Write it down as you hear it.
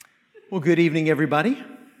Well, good evening, everybody.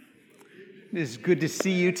 It is good to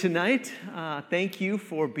see you tonight. Thank you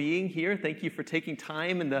for being here. Thank you for taking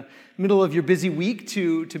time in the middle of your busy week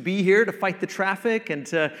to be here, to fight the traffic and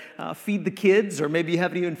to feed the kids, or maybe you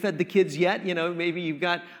haven't even fed the kids yet. You know, maybe you've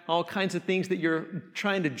got all kinds of things that you're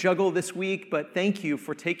trying to juggle this week, but thank you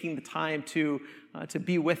for taking the time to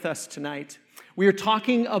be with us tonight. We are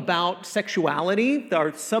talking about sexuality.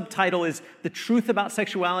 Our subtitle is The Truth About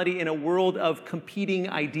Sexuality in a World of Competing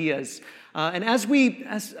Ideas. And as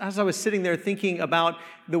I was sitting there thinking about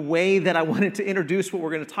the way that I wanted to introduce what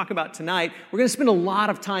we're going to talk about tonight, we're going to spend a lot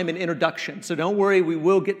of time in introduction. So don't worry, we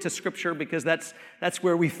will get to Scripture because that's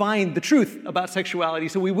where we find the truth about sexuality.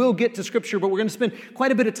 So we will get to Scripture, but we're going to spend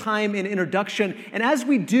quite a bit of time in introduction. And as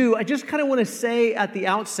we do, I just kind of want to say at the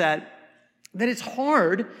outset that it's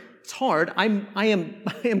hard. It's hard. I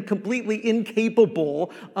am completely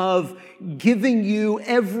incapable of giving you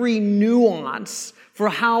every nuance for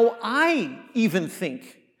how I even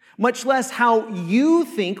think, much less how you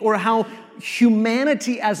think or how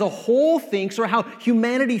humanity as a whole thinks or how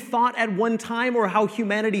humanity thought at one time or how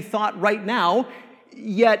humanity thought right now.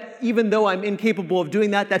 Yet, even though I'm incapable of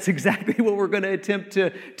doing that, that's exactly what we're going to attempt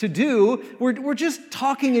to do. We're just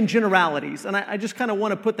talking in generalities, and I just kind of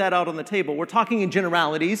want to put that out on the table. We're talking in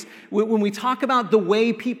generalities. When we talk about the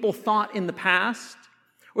way people thought in the past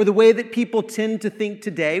or the way that people tend to think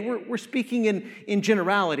today, we're speaking in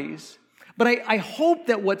generalities. But I hope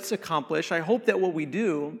that what's accomplished, I hope that what we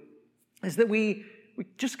do is that we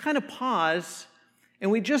just kind of pause and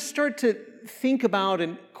we just start to think about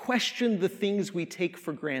and question the things we take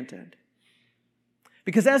for granted.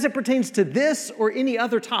 Because as it pertains to this or any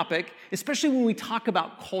other topic, especially when we talk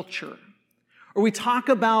about culture, or we talk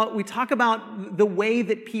about the way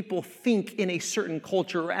that people think in a certain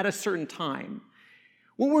culture or at a certain time,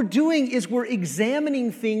 what we're doing is we're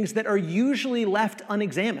examining things that are usually left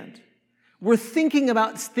unexamined. We're thinking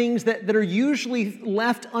about things that are usually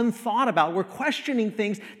left unthought about. We're questioning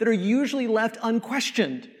things that are usually left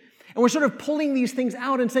unquestioned. And we're sort of pulling these things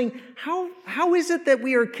out and saying, how is it that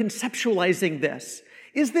we are conceptualizing this?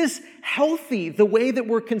 Is this healthy, the way that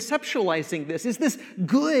we're conceptualizing this? Is this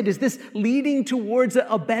good? Is this leading towards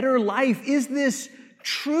a better life? Is this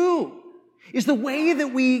true? Is the way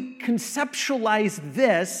that we conceptualize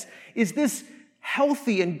this, is this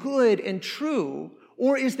healthy and good and true?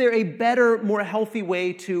 Or is there a better, more healthy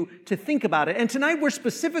way to think about it? And tonight we're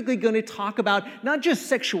specifically going to talk about not just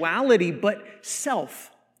sexuality, but self.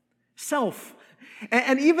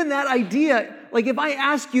 And even that idea, like if I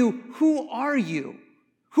ask you, who are you?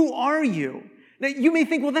 Who are you? Now you may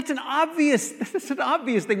think, well, that's an obvious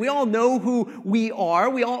thing. We all know who we are.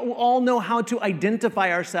 We all know how to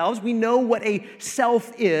identify ourselves. We know what a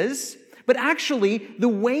self is. But actually, the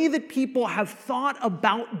way that people have thought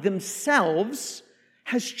about themselves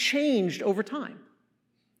has changed over time.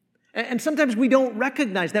 And sometimes we don't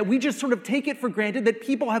recognize that. We just sort of take it for granted that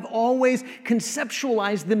people have always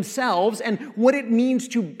conceptualized themselves and what it means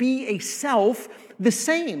to be a self the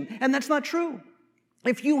same. And that's not true.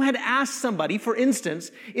 If you had asked somebody, for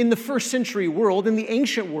instance, in the first century world, in the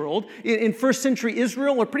ancient world, in first century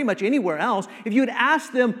Israel or pretty much anywhere else, if you had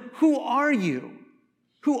asked them, who are you?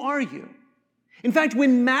 Who are you? In fact,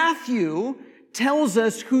 when Matthew tells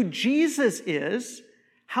us who Jesus is,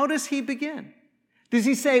 how does he begin? Does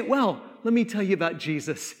he say, well, let me tell you about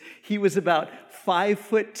Jesus. He was about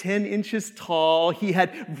 5'10" tall. He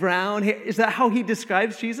had brown hair. Is that how he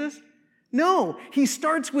describes Jesus? No, he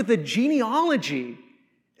starts with a genealogy.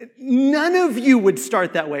 None of you would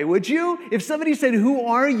start that way, would you? If somebody said, who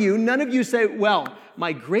are you? None of you say, well,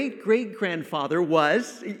 my great-great-grandfather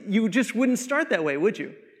was. You just wouldn't start that way, would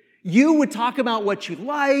you? You would talk about what you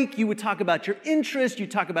like, you would talk about your interests, you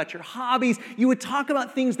talk about your hobbies, you would talk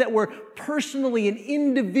about things that were personally and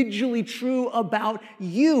individually true about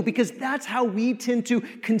you, because that's how we tend to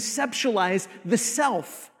conceptualize the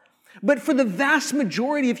self. But for the vast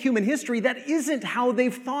majority of human history, that isn't how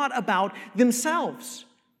they've thought about themselves.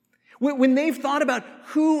 When they've thought about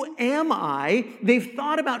who am I, they've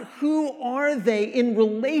thought about who are they in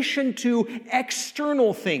relation to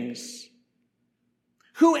external things.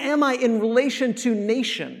 Who am I in relation to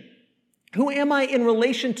nation? Who am I in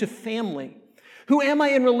relation to family? Who am I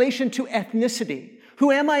in relation to ethnicity?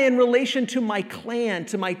 Who am I in relation to my clan,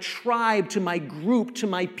 to my tribe, to my group, to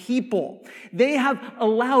my people? They have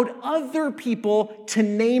allowed other people to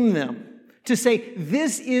name them, to say,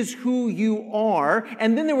 this is who you are.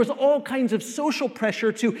 And then there was all kinds of social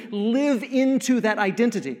pressure to live into that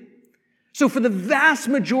identity. So for the vast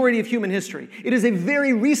majority of human history, it is a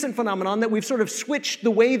very recent phenomenon that we've sort of switched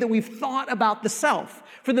the way that we've thought about the self.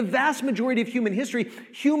 For the vast majority of human history,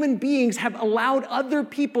 human beings have allowed other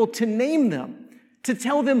people to name them, to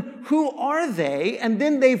tell them who are they, and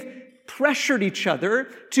then they've pressured each other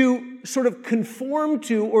to sort of conform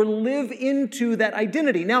to or live into that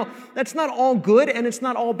identity. Now, that's not all good and it's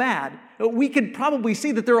not all bad. We could probably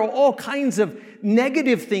see that there are all kinds of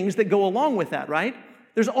negative things that go along with that, right?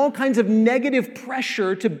 There's all kinds of negative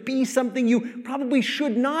pressure to be something you probably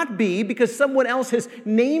should not be because someone else has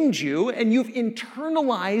named you and you've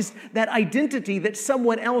internalized that identity that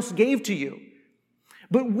someone else gave to you.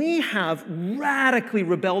 But we have radically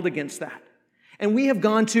rebelled against that. And we have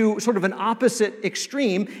gone to sort of an opposite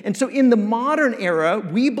extreme. And so in the modern era,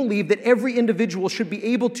 we believe that every individual should be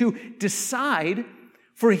able to decide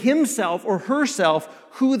for himself or herself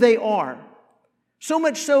who they are. So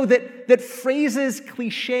much so that phrases,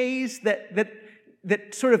 cliches that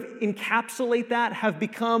sort of encapsulate that have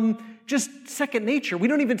become just second nature. We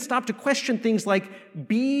don't even stop to question things like,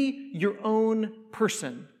 be your own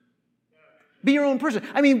person. Be your own person.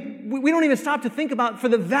 I mean, we don't even stop to think about, for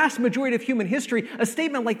the vast majority of human history, a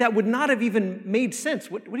statement like that would not have even made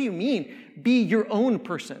sense. What do you mean, be your own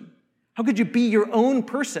person? How could you be your own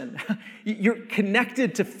person? You're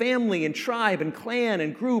connected to family and tribe and clan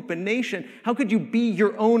and group and nation. How could you be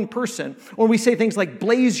your own person? Or we say things like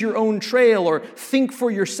blaze your own trail or think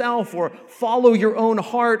for yourself or follow your own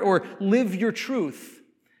heart or live your truth.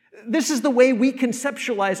 This is the way we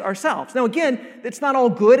conceptualize ourselves. Now again, it's not all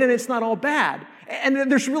good and it's not all bad.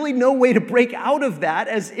 And there's really no way to break out of that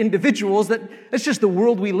as individuals. That's just the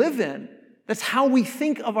world we live in. That's how we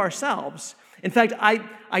think of ourselves. In fact,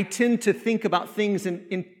 I tend to think about things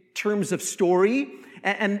in terms of story,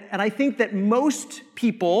 and I think that most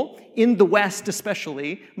people in the West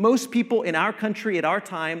especially, most people in our country at our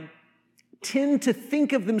time, tend to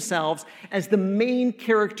think of themselves as the main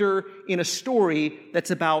character in a story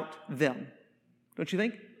that's about them. Don't you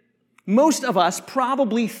think? Most of us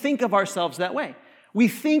probably think of ourselves that way. We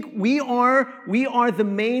think we are the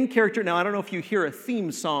main character. Now, I don't know if you hear a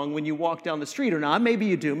theme song when you walk down the street or not. Maybe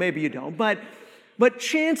you do, maybe you don't. But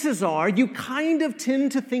chances are you kind of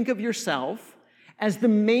tend to think of yourself as the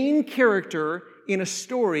main character in a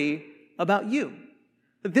story about you.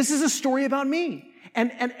 This is a story about me.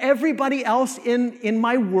 And everybody else in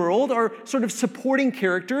my world are sort of supporting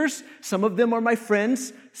characters. Some of them are my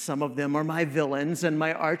friends. Some of them are my villains and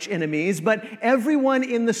my arch enemies. But everyone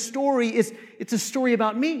in the story it's a story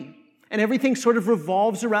about me. And everything sort of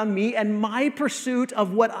revolves around me and my pursuit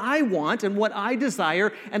of what I want and what I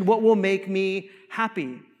desire and what will make me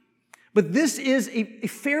happy. But this is a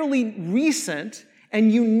fairly recent and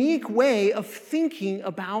unique way of thinking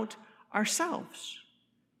about ourselves.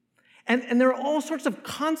 And there are all sorts of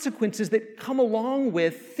consequences that come along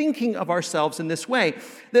with thinking of ourselves in this way.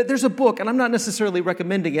 There's a book, and I'm not necessarily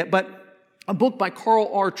recommending it, but a book by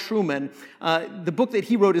Carl R. Truman. The book that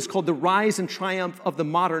he wrote is called The Rise and Triumph of the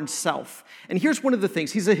Modern Self. And here's one of the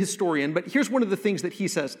things. He's a historian, but here's one of the things that he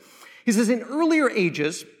says. He says, in earlier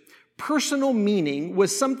ages, personal meaning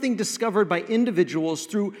was something discovered by individuals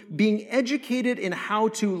through being educated in how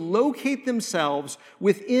to locate themselves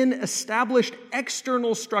within established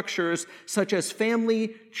external structures such as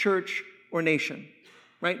family, church, or nation,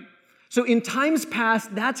 right? So in times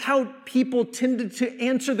past, that's how people tended to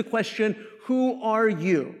answer the question, who are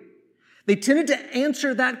you? They tended to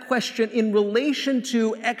answer that question in relation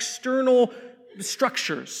to external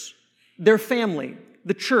structures, their family,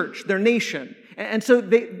 the church, their nation. And so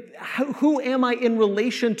who am I in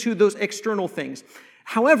relation to those external things?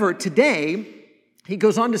 However, today, he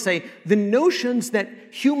goes on to say, the notions that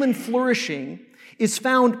human flourishing is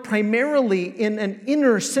found primarily in an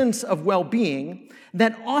inner sense of well-being,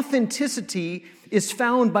 that authenticity is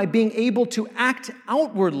found by being able to act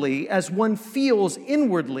outwardly as one feels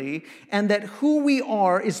inwardly, and that who we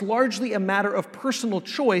are is largely a matter of personal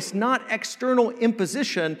choice, not external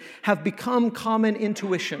imposition, have become common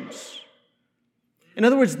intuitions. In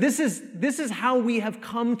other words, this is how we have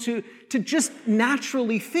come to just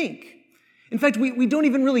naturally think. In fact, we don't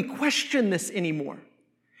even really question this anymore.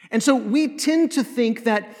 And so we tend to think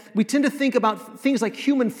about things like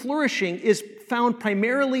human flourishing is found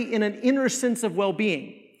primarily in an inner sense of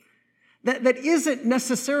well-being. That isn't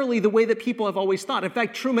necessarily the way that people have always thought. In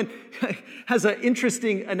fact, Truman has an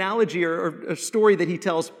interesting analogy or a story that he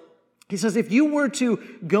tells. He says, if you were to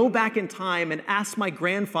go back in time and ask my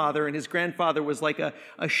grandfather, and his grandfather was like a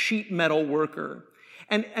sheet metal worker,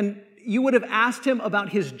 and you would have asked him about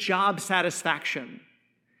his job satisfaction,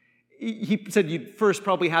 he said you'd first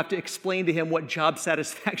probably have to explain to him what job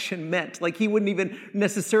satisfaction meant. Like he wouldn't even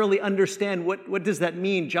necessarily understand what does that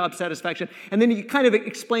mean, job satisfaction. And then you kind of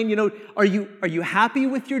explain, are you happy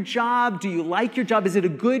with your job? Do you like your job? Is it a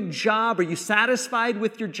good job? Are you satisfied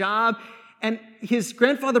with your job? And his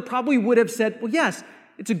grandfather probably would have said, well, yes,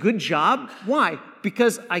 it's a good job. Why?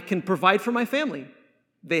 Because I can provide for my family.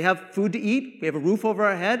 They have food to eat. We have a roof over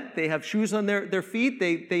our head. They have shoes on their feet.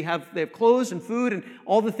 They have clothes and food and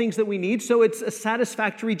all the things that we need. So it's a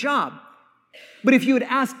satisfactory job. But if you had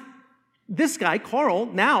asked this guy, Carl,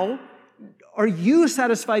 now, are you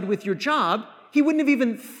satisfied with your job? He wouldn't have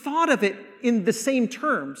even thought of it in the same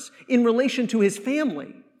terms in relation to his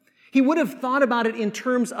family. He would have thought about it in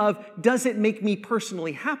terms of, does it make me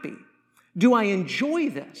personally happy? Do I enjoy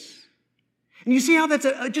this? And you see how that's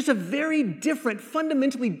just a very different,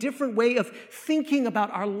 fundamentally different way of thinking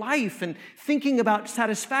about our life and thinking about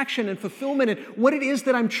satisfaction and fulfillment and what it is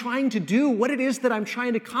that I'm trying to do, what it is that I'm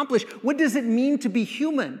trying to accomplish. What does it mean to be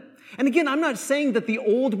human? And again, I'm not saying that the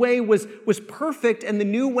old way was perfect and the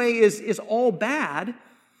new way is all bad.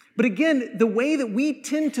 But again, the way that we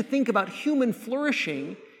tend to think about human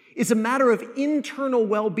flourishing is a matter of internal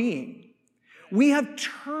well-being. We have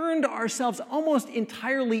turned ourselves almost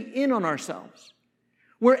entirely in on ourselves,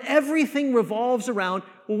 where everything revolves around,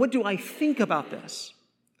 well, what do I think about this?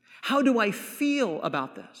 How do I feel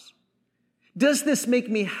about this? Does this make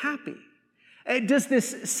me happy? Does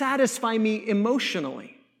this satisfy me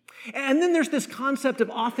emotionally? And then there's this concept of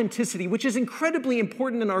authenticity, which is incredibly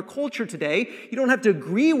important in our culture today. You don't have to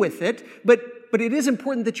agree with it, but it is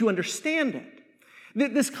important that you understand it.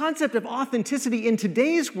 This concept of authenticity in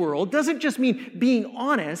today's world doesn't just mean being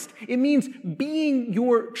honest. It means being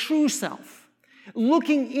your true self,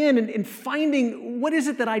 looking in and finding what is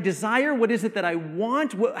it that I desire, what is it that I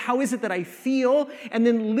want, how is it that I feel, and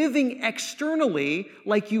then living externally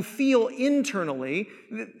like you feel internally.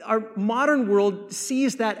 Our modern world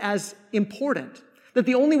sees that as important, that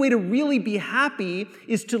the only way to really be happy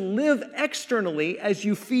is to live externally as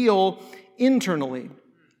you feel internally.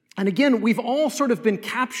 And again, we've all sort of been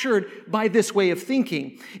captured by this way of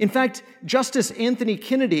thinking. In fact, Justice Anthony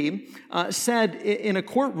Kennedy said in a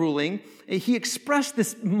court ruling, he expressed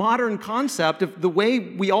this modern concept of the way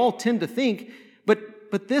we all tend to think,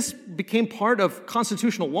 but this became part of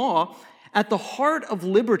constitutional law. At the heart of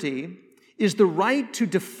liberty is the right to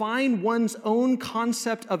define one's own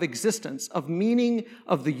concept of existence, of meaning,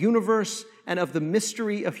 of the universe, and of the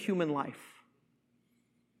mystery of human life.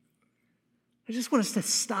 I just want us to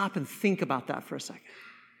stop and think about that for a second.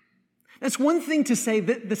 That's one thing to say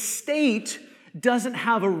that the state doesn't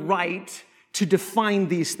have a right to define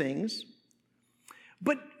these things.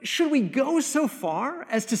 But should we go so far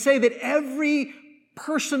as to say that every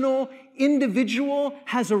personal individual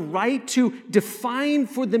has a right to define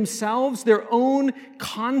for themselves their own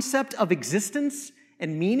concept of existence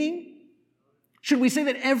and meaning? Should we say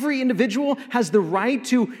that every individual has the right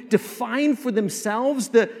to define for themselves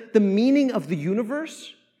the meaning of the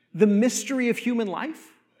universe, the mystery of human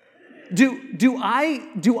life? Do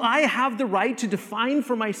I have the right to define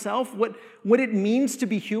for myself what it means to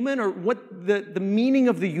be human or what the meaning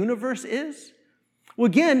of the universe is? Well,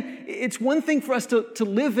 again, it's one thing for us to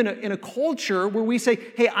live in a culture where we say,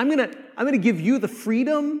 hey, I'm gonna give you the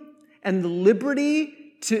freedom and the liberty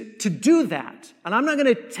to do that. And I'm not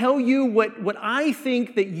going to tell you what I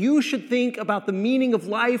think that you should think about the meaning of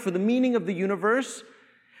life or the meaning of the universe.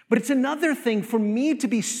 But it's another thing for me to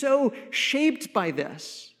be so shaped by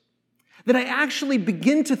this that I actually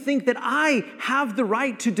begin to think that I have the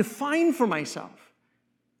right to define for myself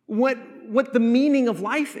what the meaning of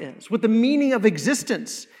life is, what the meaning of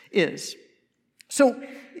existence is. So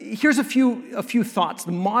here's a few thoughts.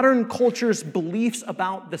 The modern culture's beliefs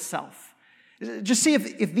about the self. Just see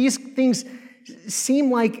if these things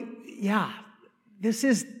seem like, yeah, this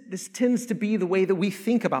tends to be the way that we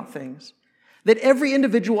think about things. That every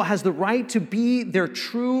individual has the right to be their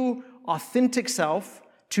true, authentic self,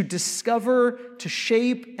 to discover, to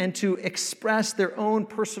shape, and to express their own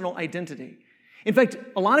personal identity. In fact,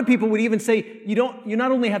 a lot of people would even say you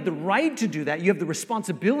not only have the right to do that, you have the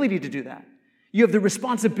responsibility to do that. You have the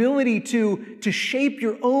responsibility to shape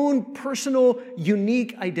your own personal,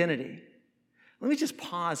 unique identity. Let me just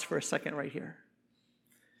pause for a second right here.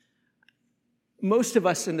 Most of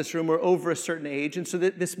us in this room are over a certain age, and so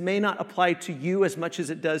that this may not apply to you as much as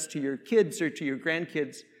it does to your kids or to your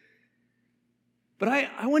grandkids. But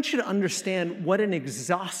I want you to understand what an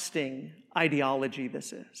exhausting ideology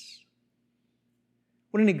this is.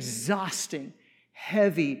 What an exhausting,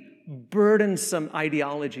 heavy, burdensome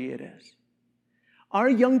ideology it is. Our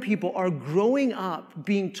young people are growing up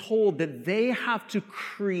being told that they have to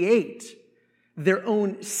create their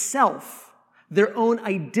own self, their own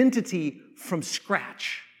identity from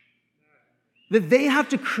scratch. That they have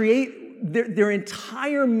to create their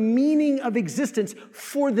entire meaning of existence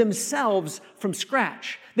for themselves from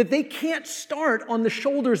scratch. That they can't start on the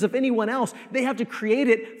shoulders of anyone else. They have to create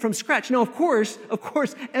it from scratch. Now, of course,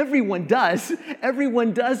 everyone does.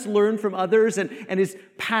 Everyone does learn from others and is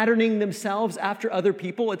patterning themselves after other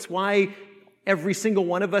people. It's why every single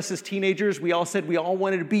one of us as teenagers, we all said we all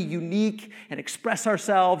wanted to be unique and express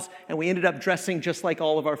ourselves, and we ended up dressing just like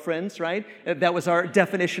all of our friends, right? That was our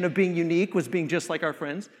definition of being unique, was being just like our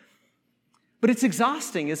friends. But it's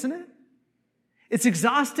exhausting, isn't it? It's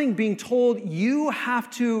exhausting being told you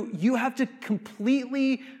have to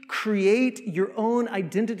completely create your own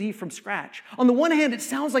identity from scratch. On the one hand, it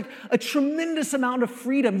sounds like a tremendous amount of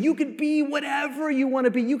freedom. You could be whatever you want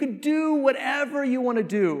to be. You could do whatever you want to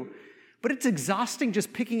do. But it's exhausting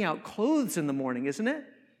just picking out clothes in the morning, isn't it?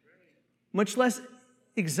 Much less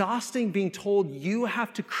exhausting being told you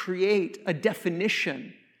have to create a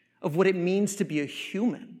definition of what it means to be a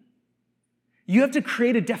human. You have to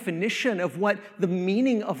create a definition of what the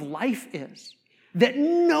meaning of life is. That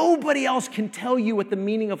nobody else can tell you what the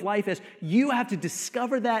meaning of life is. You have to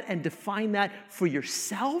discover that and define that for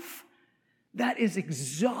yourself. That is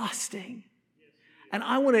exhausting. And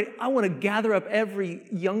I want to gather up every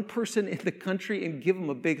young person in the country and give them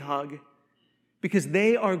a big hug, because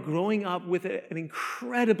they are growing up with an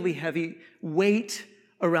incredibly heavy weight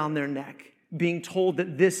around their neck, being told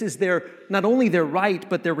that this is not only their right,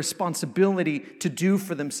 but their responsibility to do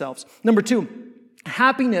for themselves. Number 2,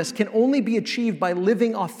 happiness can only be achieved by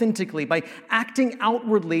living authentically, by acting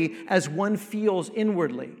outwardly as one feels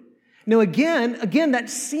inwardly. Now, again, that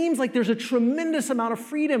seems like there's a tremendous amount of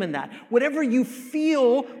freedom in that. Whatever you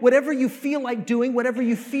feel like doing, whatever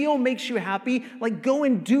you feel makes you happy, like go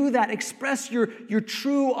and do that. Express your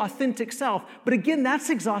true, authentic self. But again, that's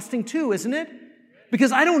exhausting too, isn't it?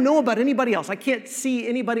 Because I don't know about anybody else. I can't see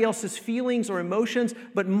anybody else's feelings or emotions,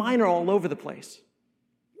 but mine are all over the place.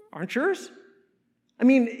 Aren't yours? I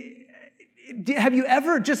mean, have you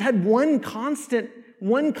ever just had one constant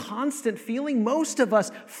feeling? Most of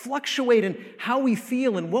us fluctuate in how we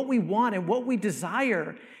feel and what we want and what we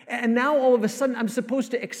desire. And now all of a sudden I'm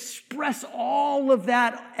supposed to express all of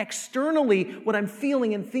that externally, what I'm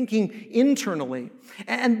feeling and thinking internally.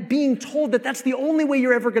 And being told that that's the only way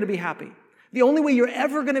you're ever going to be happy. The only way you're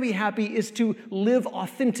ever going to be happy is to live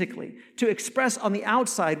authentically, to express on the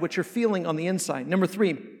outside what you're feeling on the inside. Number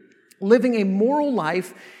 3, living a moral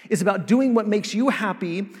life is about doing what makes you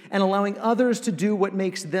happy and allowing others to do what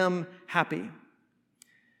makes them happy.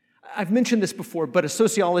 I've mentioned this before, but a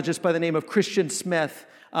sociologist by the name of Christian Smith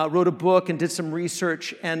wrote a book and did some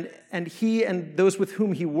research, and he and those with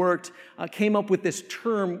whom he worked came up with this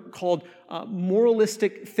term called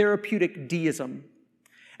moralistic therapeutic deism.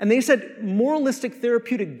 And they said moralistic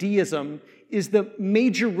therapeutic deism is the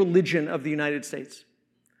major religion of the United States.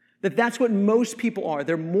 That's what most people are.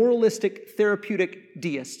 They're moralistic therapeutic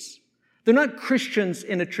deists. They're not Christians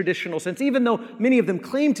in a traditional sense. Even though many of them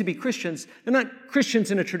claim to be Christians, they're not Christians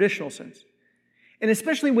in a traditional sense. And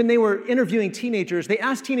especially when they were interviewing teenagers, they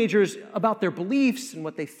asked teenagers about their beliefs and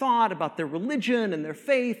what they thought about their religion and their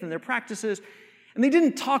faith and their practices. And they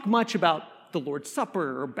didn't talk much about the Lord's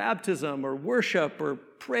Supper or baptism or worship or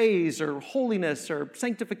praise or holiness or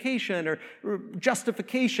sanctification or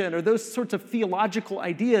justification or those sorts of theological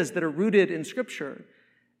ideas that are rooted in Scripture.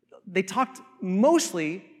 They talked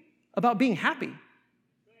mostly about being happy.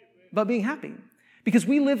 Because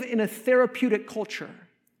we live in a therapeutic culture.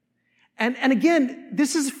 And again,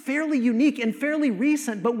 this is fairly unique and fairly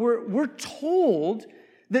recent, but we're told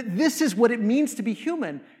that this is what it means to be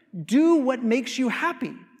human. Do what makes you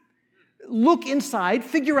happy. Look inside,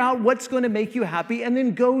 figure out what's going to make you happy, and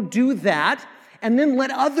then go do that, and then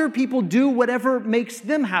let other people do whatever makes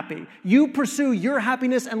them happy. You pursue your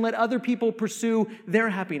happiness and let other people pursue their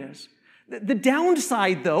happiness. The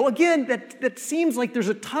downside, though, again, that seems like there's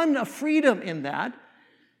a ton of freedom in that,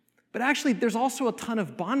 but actually there's also a ton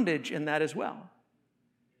of bondage in that as well.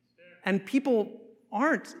 And people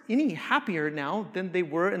aren't any happier now than they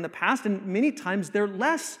were in the past, and many times they're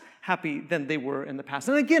less happy than they were in the past.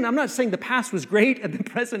 And again, I'm not saying the past was great and the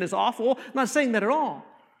present is awful. I'm not saying that at all.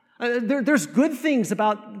 There's good things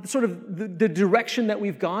about sort of the direction that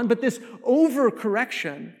we've gone, but this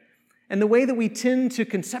overcorrection and the way that we tend to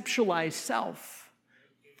conceptualize self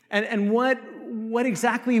and what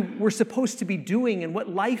exactly we're supposed to be doing and what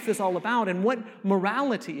life is all about and what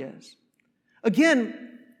morality is.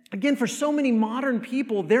 Again, Again, for so many modern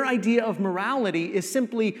people, their idea of morality is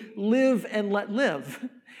simply live and let live.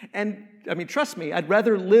 And I mean, trust me, I'd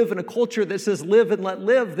rather live in a culture that says live and let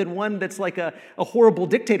live than one that's like a horrible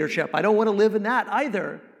dictatorship. I don't want to live in that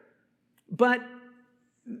either. But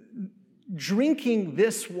drinking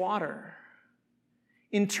this water,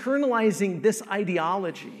 internalizing this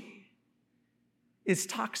ideology, is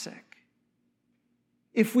toxic.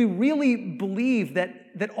 If we really believe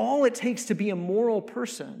that all it takes to be a moral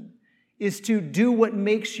person is to do what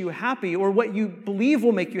makes you happy or what you believe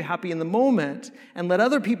will make you happy in the moment and let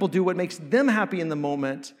other people do what makes them happy in the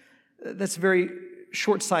moment, that's very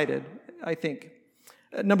short-sighted, I think.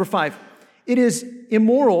 Number 5, it is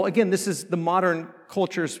immoral. Again, this is the modern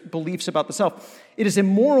culture's beliefs about the self. It is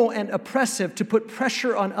immoral and oppressive to put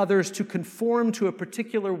pressure on others to conform to a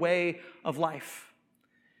particular way of life.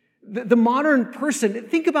 The modern person,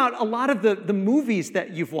 think about a lot of the movies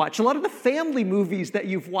that you've watched, a lot of the family movies that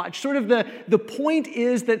you've watched. Sort of the point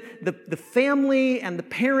is that the family and the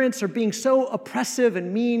parents are being so oppressive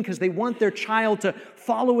and mean because they want their child to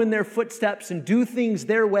follow in their footsteps and do things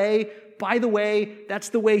their way. By the way, that's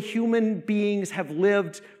the way human beings have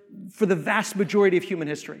lived for the vast majority of human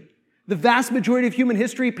history. The vast majority of human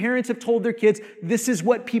history, parents have told their kids, this is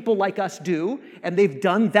what people like us do, and they've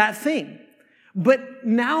done that thing. But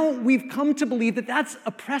now we've come to believe that that's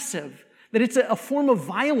oppressive, that it's a form of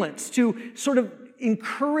violence to sort of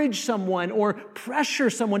encourage someone or pressure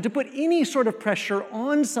someone, to put any sort of pressure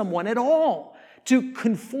on someone at all, to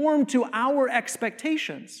conform to our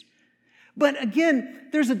expectations. But again,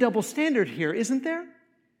 there's a double standard here, isn't there?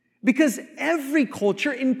 Because every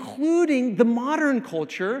culture, including the modern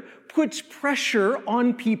culture, puts pressure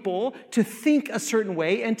on people to think a certain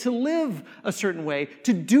way and to live a certain way,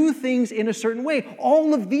 to do things in a certain way.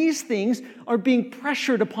 All of these things are being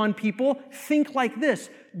pressured upon people. Think like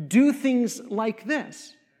this. Do things like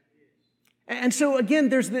this. And so again,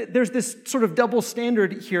 there's this sort of double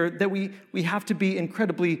standard here that we have to be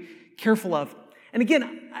incredibly careful of. And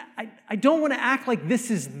again, I don't want to act like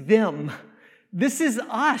this is them. This is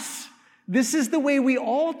us. This is the way we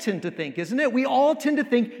all tend to think, isn't it? We all tend to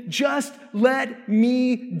think, just let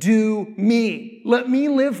me do me. Let me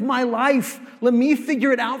live my life. Let me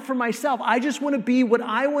figure it out for myself. I just want to be what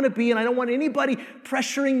I want to be, and I don't want anybody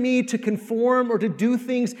pressuring me to conform or to do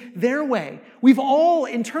things their way. We've all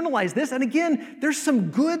internalized this, and again, there's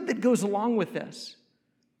some good that goes along with this.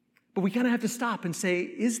 But we kind of have to stop and say,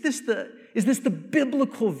 is this the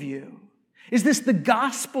biblical view? Is this the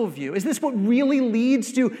gospel view? Is this what really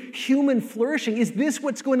leads to human flourishing? Is this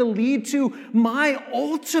what's going to lead to my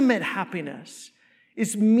ultimate happiness?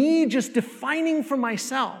 Is me just defining for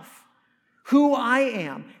myself who I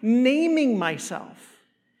am, naming myself,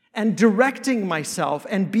 and directing myself,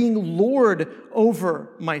 and being Lord over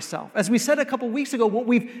myself? As we said a couple weeks ago, what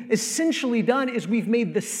we've essentially done is we've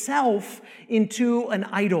made the self into an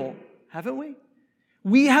idol, haven't we?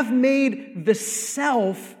 We have made the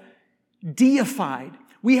self deified.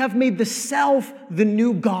 We have made the self the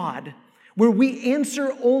new God, where we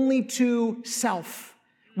answer only to self.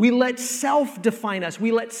 We let self define us.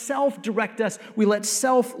 We let self direct us. We let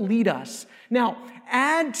self lead us. Now,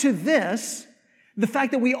 add to this the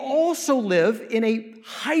fact that we also live in a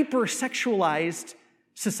hyper-sexualized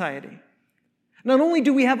society. Not only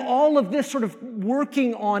do we have all of this sort of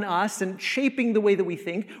working on us and shaping the way that we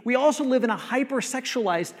think, we also live in a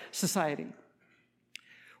hyper-sexualized society.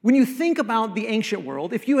 When you think about the ancient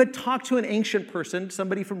world, if you had talked to an ancient person,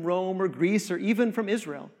 somebody from Rome or Greece or even from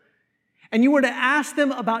Israel, and you were to ask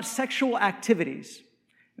them about sexual activities,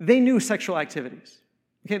 they knew sexual activities.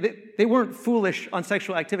 Okay, they weren't foolish on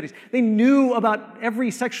sexual activities. They knew about every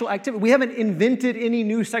sexual activity. We haven't invented any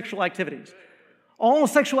new sexual activities. All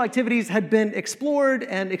sexual activities had been explored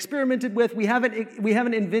and experimented with. We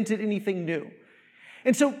haven't invented anything new.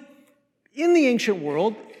 And so in the ancient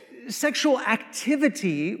world, sexual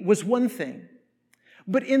activity was one thing.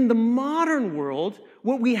 But in the modern world,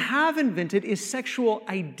 what we have invented is sexual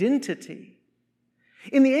identity.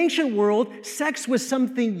 In the ancient world, sex was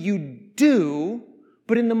something you do,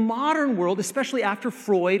 but in the modern world, especially after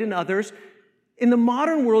Freud and others, in the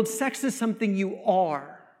modern world, sex is something you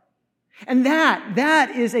are. And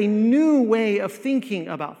that is a new way of thinking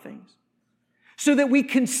about things. So that we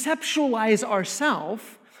conceptualize ourselves,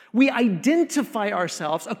 we identify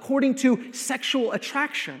ourselves according to sexual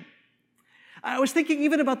attraction. I was thinking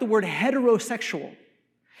even about the word heterosexual.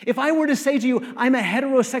 If I were to say to you, I'm a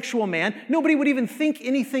heterosexual man, nobody would even think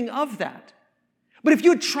anything of that. But if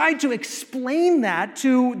you had tried to explain that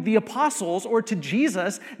to the apostles or to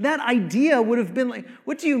Jesus, that idea would have been like,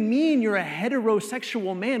 what do you mean you're a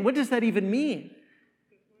heterosexual man? What does that even mean?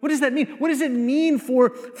 What does that mean? What does it mean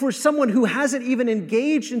for someone who hasn't even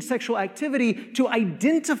engaged in sexual activity to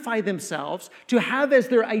identify themselves, to have as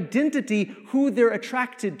their identity who they're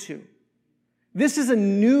attracted to? This is a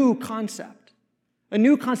new concept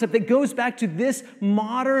that goes back to this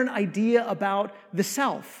modern idea about the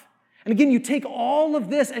self. And again, you take all of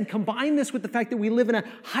this and combine this with the fact that we live in a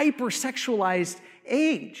hypersexualized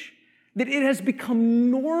age, that it has become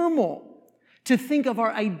normal to think of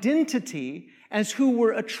our identity as who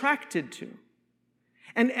we're attracted to.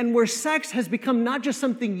 And where sex has become not just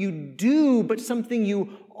something you do, but something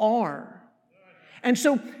you are. And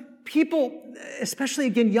so people, especially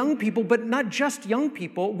again young people, but not just young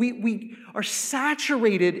people, we are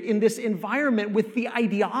saturated in this environment with the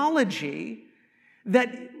ideology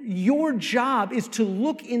that your job is to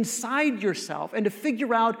look inside yourself and to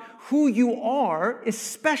figure out who you are,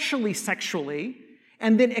 especially sexually,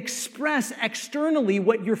 and then express externally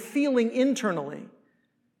what you're feeling internally.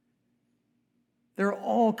 There are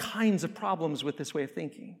all kinds of problems with this way of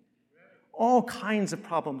thinking. All kinds of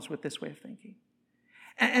problems with this way of thinking.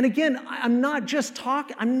 And again, I'm not just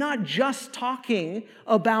talking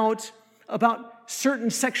about certain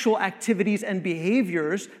sexual activities and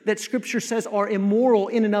behaviors that Scripture says are immoral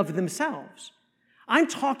in and of themselves. I'm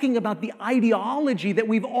talking about the ideology that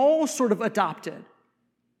we've all sort of adopted.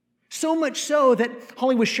 So much so that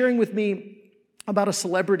Holly was sharing with me about a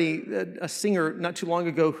celebrity, a singer not too long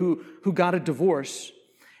ago who got a divorce.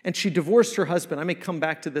 And she divorced her husband. I may come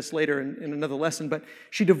back to this later in another lesson, but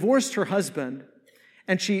she divorced her husband,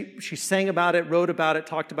 and she sang about it, wrote about it,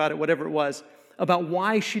 talked about it, whatever it was, about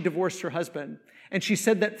why she divorced her husband. And she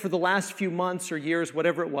said that for the last few months or years,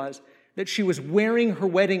 whatever it was, that she was wearing her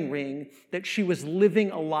wedding ring, that she was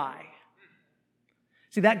living a lie.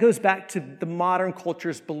 See, that goes back to the modern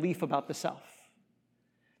culture's belief about the self.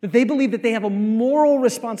 That they believe that they have a moral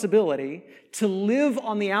responsibility to live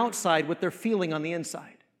on the outside what they're feeling on the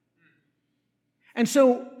inside. And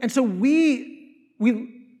so we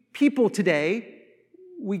people today,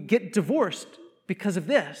 we get divorced because of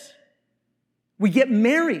this. We get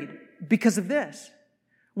married because of this.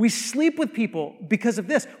 We sleep with people because of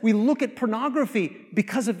this. We look at pornography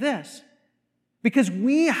because of this. Because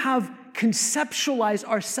we have conceptualized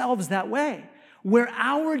ourselves that way, where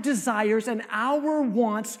our desires and our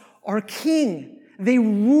wants are king. They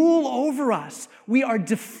rule over us. We are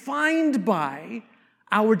defined by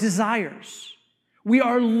our desires. We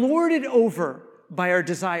are lorded over by our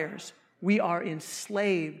desires. We are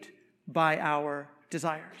enslaved by our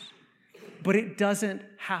desires. But it doesn't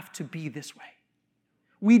have to be this way.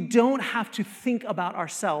 We don't have to think about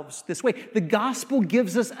ourselves this way. The gospel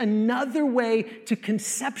gives us another way to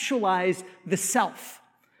conceptualize the self.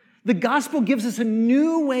 The gospel gives us a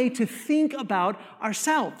new way to think about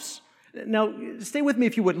ourselves. Now, stay with me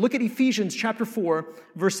if you would. Look at Ephesians chapter 4,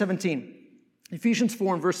 verse 17. Ephesians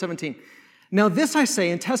 4 and verse 17. Now this I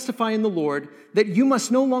say and testify in the Lord, that you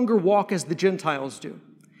must no longer walk as the Gentiles do,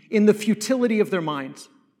 in the futility of their minds.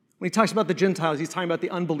 When he talks about the Gentiles, he's talking about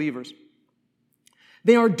the unbelievers.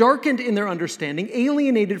 They are darkened in their understanding,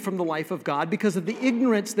 alienated from the life of God because of the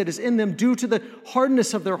ignorance that is in them due to the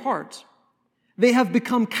hardness of their hearts. They have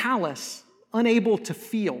become callous, unable to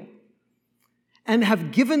feel, and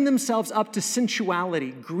have given themselves up to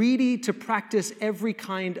sensuality, greedy to practice every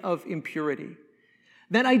kind of impurity.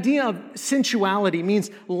 That idea of sensuality means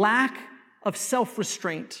lack of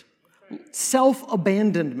self-restraint,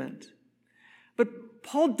 self-abandonment. But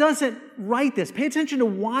Paul doesn't write this. Pay attention to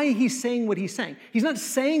why he's saying what he's saying. He's not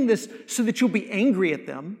saying this so that you'll be angry at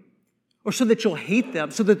them or so that you'll hate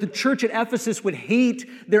them, so that the church at Ephesus would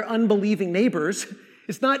hate their unbelieving neighbors.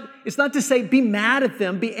 It's not to say be mad at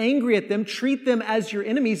them, be angry at them, treat them as your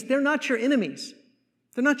enemies. They're not your enemies.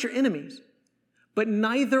 They're not your enemies. But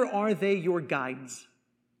neither are they your guides.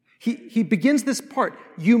 He begins this part.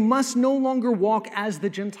 You must no longer walk as the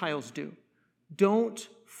Gentiles do. Don't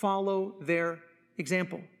follow their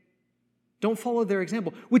example. Don't follow their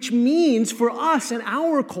example. Which means for us in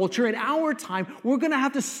our culture, in our time, we're going to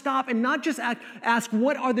have to stop and not just ask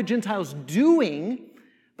what are the Gentiles doing,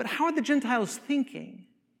 but how are the Gentiles thinking?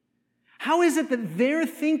 How is it that their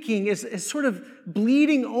thinking is sort of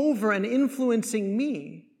bleeding over and influencing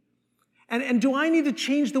me? And do I need to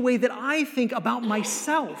change the way that I think about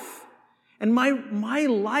myself and my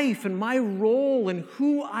life and my role and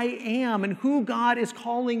who I am and who God is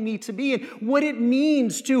calling me to be and what it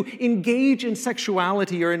means to engage in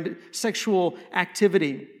sexuality or in sexual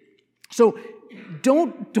activity? So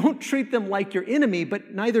don't treat them like your enemy,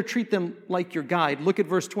 but neither treat them like your guide. Look at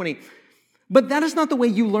verse 20. But that is not the way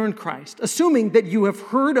you learn Christ, assuming that you have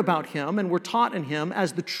heard about him and were taught in him,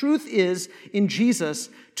 as the truth is in Jesus,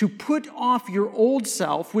 to put off your old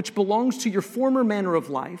self, which belongs to your former manner of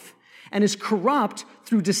life, and is corrupt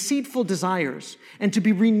through deceitful desires, and to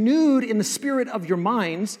be renewed in the spirit of your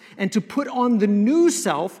minds, and to put on the new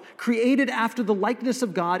self, created after the likeness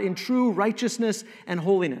of God in true righteousness and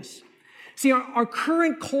holiness. See, our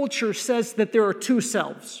current culture says that there are two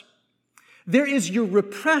selves. There is your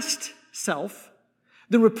repressed self,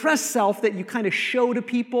 the repressed self that you kind of show to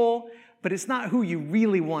people, but it's not who you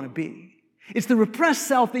really want to be. It's the repressed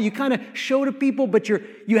self that you kind of show to people, but you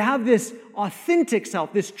have this authentic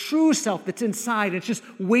self, this true self that's inside. It's just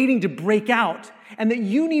waiting to break out, and that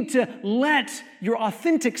you need to let your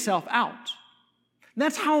authentic self out.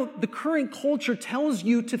 That's how the current culture tells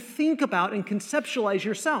you to think about and conceptualize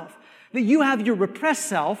yourself. That you have your repressed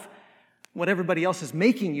self, what everybody else is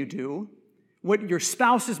making you do, what your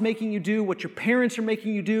spouse is making you do, what your parents are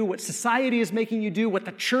making you do, what society is making you do, what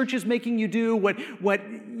the church is making you do, what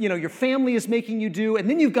your family is making you do, and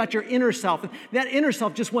then you've got your inner self. And that inner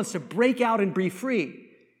self just wants to break out and be free.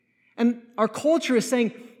 And our culture is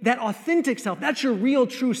saying that authentic self, that's your real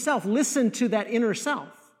true self. Listen to that inner self.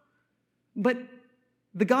 But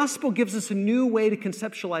the gospel gives us a new way to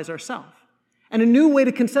conceptualize ourselves, and a new way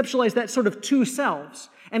to conceptualize that sort of two selves.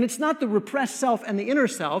 And it's not the repressed self and the inner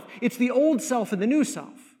self. It's the old self and the new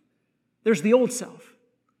self. There's the old self,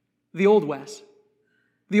 the old Wes.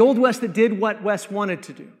 The old Wes that did what Wes wanted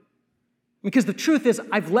to do. Because the truth is,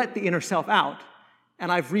 I've let the inner self out, and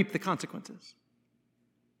I've reaped the consequences.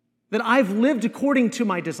 That I've lived according to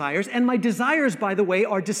my desires, and my desires, by the way,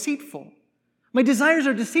 are deceitful. My desires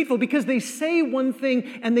are deceitful because they say one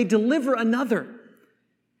thing and they deliver another.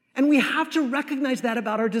 And we have to recognize that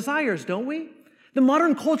about our desires, don't we? The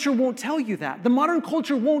modern culture won't tell you that. The modern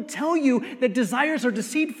culture won't tell you that desires are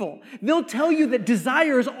deceitful. They'll tell you that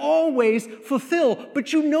desires always fulfill.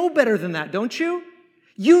 But you know better than that, don't you?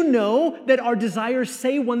 You know that our desires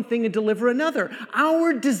say one thing and deliver another.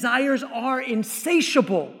 Our desires are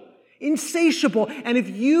insatiable. Insatiable. And if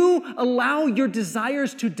you allow your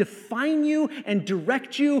desires to define you and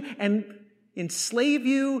direct you and enslave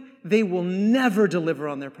you, they will never deliver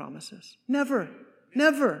on their promises. Never.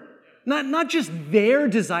 Never. Not just their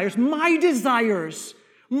desires, my desires.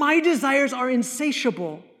 My desires are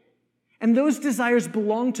insatiable. And those desires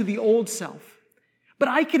belong to the old self. But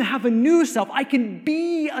I can have a new self. I can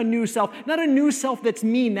be a new self, not a new self that's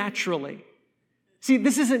me naturally. See,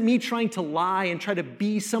 this isn't me trying to lie and try to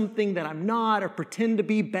be something that I'm not or pretend to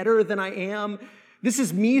be better than I am. This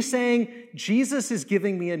is me saying, Jesus is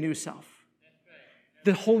giving me a new self.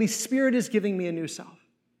 The Holy Spirit is giving me a new self.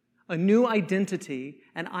 A new identity,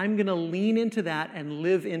 and I'm going to lean into that and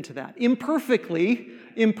live into that. Imperfectly,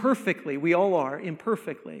 we all are,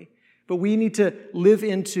 imperfectly. But we need to live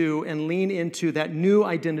into and lean into that new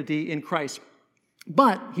identity in Christ.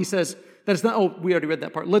 But, he says, that is not, we already read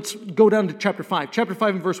that part. Let's go down to chapter 5. Chapter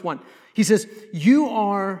 5 and verse 1. He says, you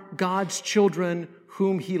are God's children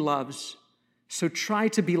whom he loves, so try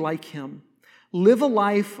to be like him. Live a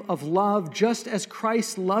life of love just as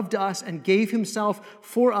Christ loved us and gave himself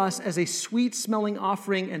for us as a sweet-smelling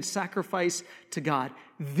offering and sacrifice to God.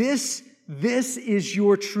 This is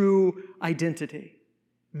your true identity.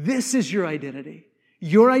 This is your identity.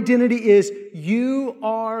 Your identity is you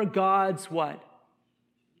are God's what?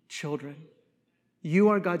 Children. You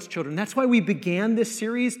are God's children. That's why we began this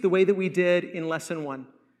series the way that we did in lesson 1.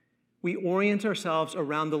 We orient ourselves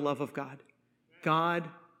around the love of God. God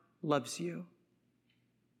loves you.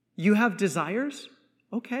 You have desires?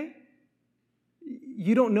 Okay.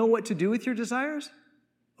 You don't know what to do with your desires?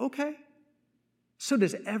 Okay. So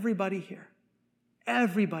does everybody here.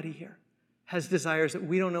 Everybody here has desires that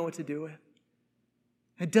we don't know what to do with.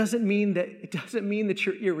 It doesn't mean that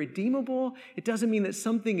you're irredeemable. It doesn't mean that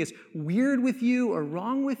something is weird with you or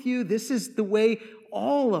wrong with you. This is the way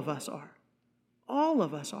all of us are. All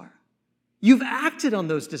of us are. You've acted on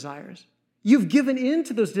those desires. You've given in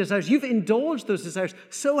to those desires. You've indulged those desires.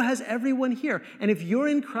 So has everyone here. And if you're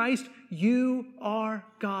in Christ, you are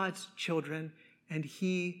God's children, and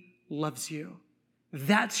he loves you.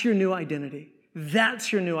 That's your new identity.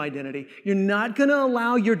 That's your new identity. You're not going to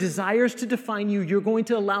allow your desires to define you. You're going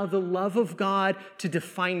to allow the love of God to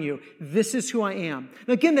define you. This is who I am.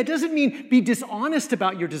 Now, again, that doesn't mean be dishonest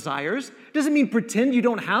about your desires. It doesn't mean pretend you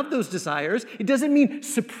don't have those desires. It doesn't mean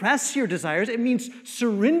suppress your desires. It means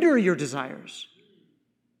surrender your desires.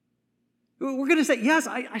 We're going to say, yes,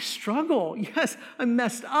 I struggle. Yes, I'm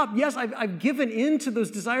messed up. Yes, I've given in to those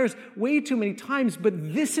desires way too many times, but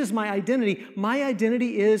this is my identity. My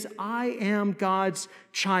identity is I am God's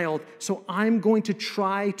child, so I'm going to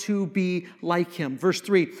try to be like him. Verse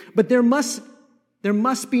 3, but there must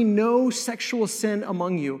be no sexual sin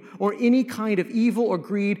among you or any kind of evil or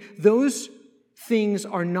greed. Those things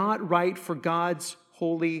are not right for God's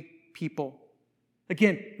holy people.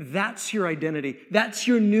 Again, that's your identity. That's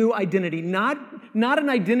your new identity. Not an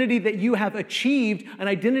identity that you have achieved, an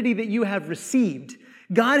identity that you have received.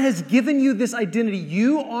 God has given you this identity.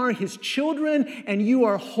 You are his children and you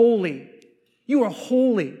are holy. You are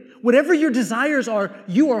holy. Whatever your desires are,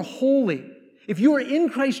 you are holy. If you are in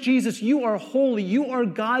Christ Jesus, you are holy. You are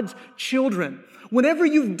God's children. Whatever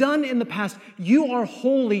you've done in the past, you are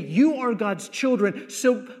holy. You are God's children.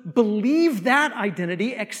 So believe that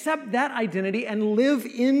identity, accept that identity, and live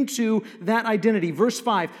into that identity. Verse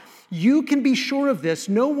 5, you can be sure of this.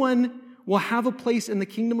 No one will have a place in the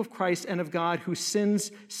kingdom of Christ and of God who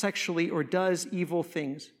sins sexually or does evil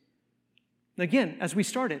things. Again, as we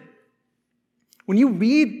started, when you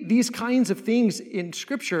read these kinds of things in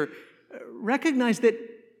Scripture, recognize that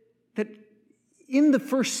in the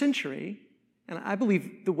first century, and I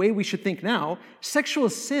believe the way we should think now, sexual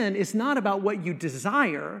sin is not about what you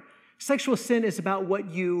desire. Sexual sin is about what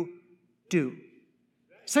you do.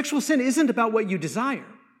 Sexual sin isn't about what you desire.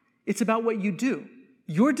 It's about what you do.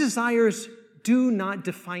 Your desires do not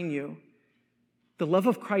define you. The love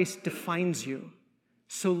of Christ defines you.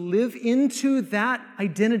 So live into that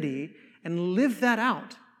identity and live that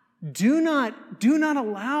out. Do not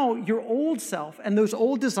allow your old self and those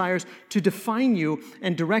old desires to define you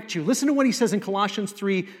and direct you. Listen to what he says in Colossians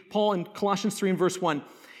 3, Paul in Colossians 3 and verse 1.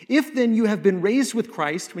 If then you have been raised with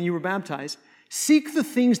Christ when you were baptized, seek the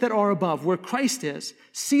things that are above, where Christ is,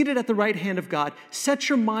 seated at the right hand of God. Set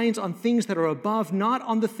your minds on things that are above, not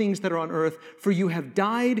on the things that are on earth, for you have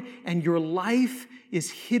died and your life is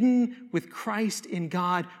hidden with Christ in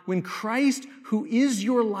God. When Christ, who is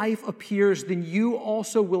your life, appears, then you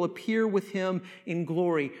also will appear with him in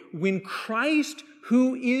glory. When Christ,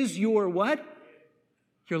 who is your what?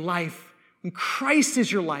 Your life. When Christ is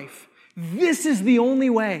your life, this is the only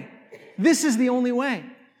way. This is the only way.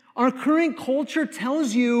 Our current culture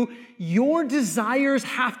tells you your desires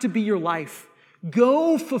have to be your life.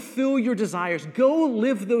 Go fulfill your desires. Go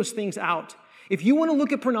live those things out. If you want to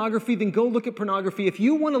look at pornography, then go look at pornography. If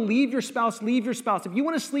you want to leave your spouse, leave your spouse. If you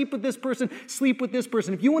want to sleep with this person, sleep with this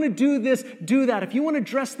person. If you want to do this, do that. If you want to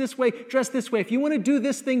dress this way, dress this way. If you want to do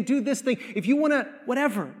this thing, do this thing. If you want to,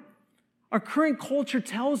 whatever. Our current culture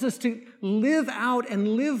tells us to live out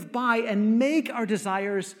and live by and make our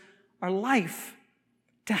desires our life.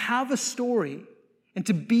 To have a story and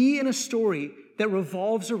to be in a story that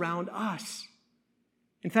revolves around us.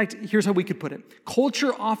 In fact, here's how we could put it.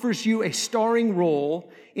 Culture offers you a starring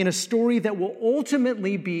role in a story that will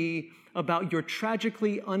ultimately be about your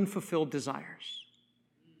tragically unfulfilled desires.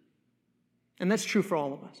 And that's true for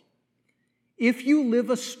all of us. If you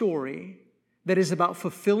live a story that is about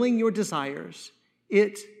fulfilling your desires,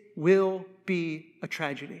 it will be a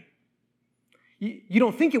tragedy. You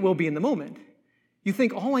don't think it will be in the moment. You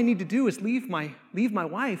think, all I need to do is leave my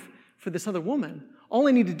wife for this other woman. All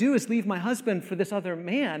I need to do is leave my husband for this other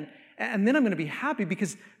man, and then I'm going to be happy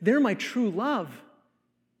because they're my true love.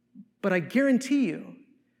 But I guarantee you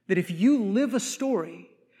that if you live a story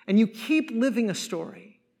and you keep living a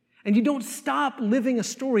story and you don't stop living a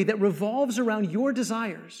story that revolves around your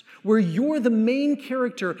desires, where you're the main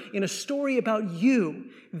character in a story about you,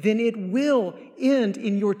 then it will end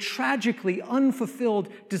in your tragically unfulfilled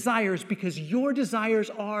desires because your desires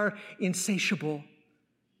are insatiable.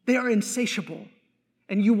 They are insatiable.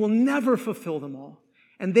 And you will never fulfill them all.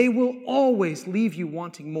 And they will always leave you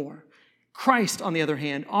wanting more. Christ, on the other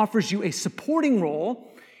hand, offers you a supporting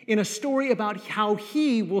role in a story about how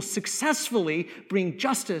he will successfully bring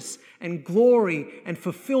justice and glory and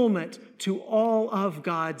fulfillment to all of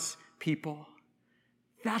God's people.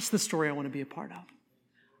 That's the story I want to be a part of.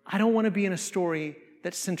 I don't want to be in a story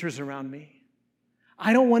that centers around me.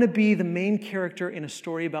 I don't want to be the main character in a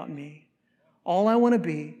story about me. All I want to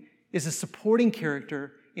be is a supporting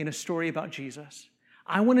character in a story about Jesus.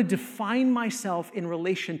 I want to define myself in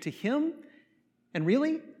relation to him, and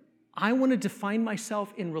really, I want to define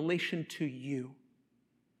myself in relation to you.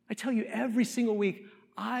 I tell you every single week,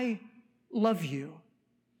 I love you.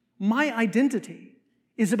 My identity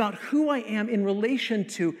is about who I am in relation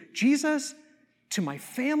to Jesus, to my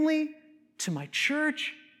family, to my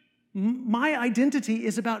church. My identity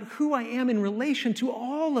is about who I am in relation to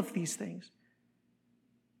all of these things.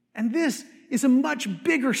 And this is a much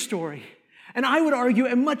bigger story. And I would argue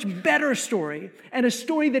a much better story, and a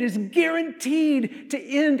story that is guaranteed to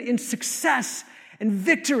end in success and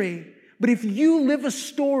victory. But if you live a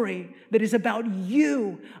story that is about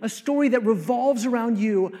you, a story that revolves around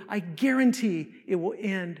you, I guarantee it will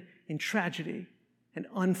end in tragedy and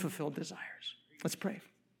unfulfilled desires. Let's pray.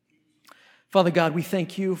 Father God, we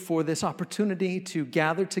thank you for this opportunity to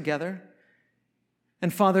gather together.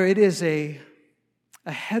 And Father, it is a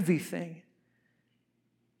heavy thing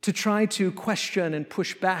to try to question and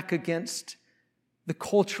push back against the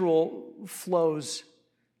cultural flows,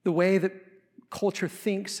 the way that culture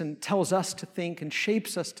thinks and tells us to think and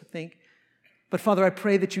shapes us to think. But Father, I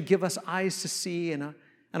pray that you give us eyes to see and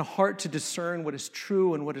a heart to discern what is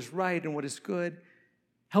true and what is right and what is good.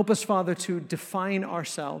 Help us, Father, to define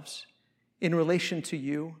ourselves in relation to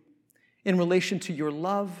you, in relation to your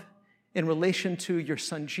love, in relation to your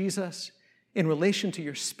Son Jesus, in relation to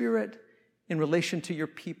your Spirit, in relation to your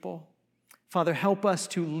people. Father, help us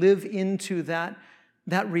to live into that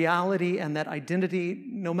reality and that identity,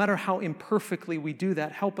 no matter how imperfectly we do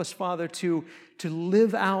that. Help us, Father, to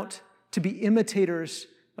live out, to be imitators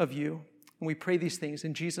of you. And we pray these things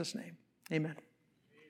in Jesus' name. Amen.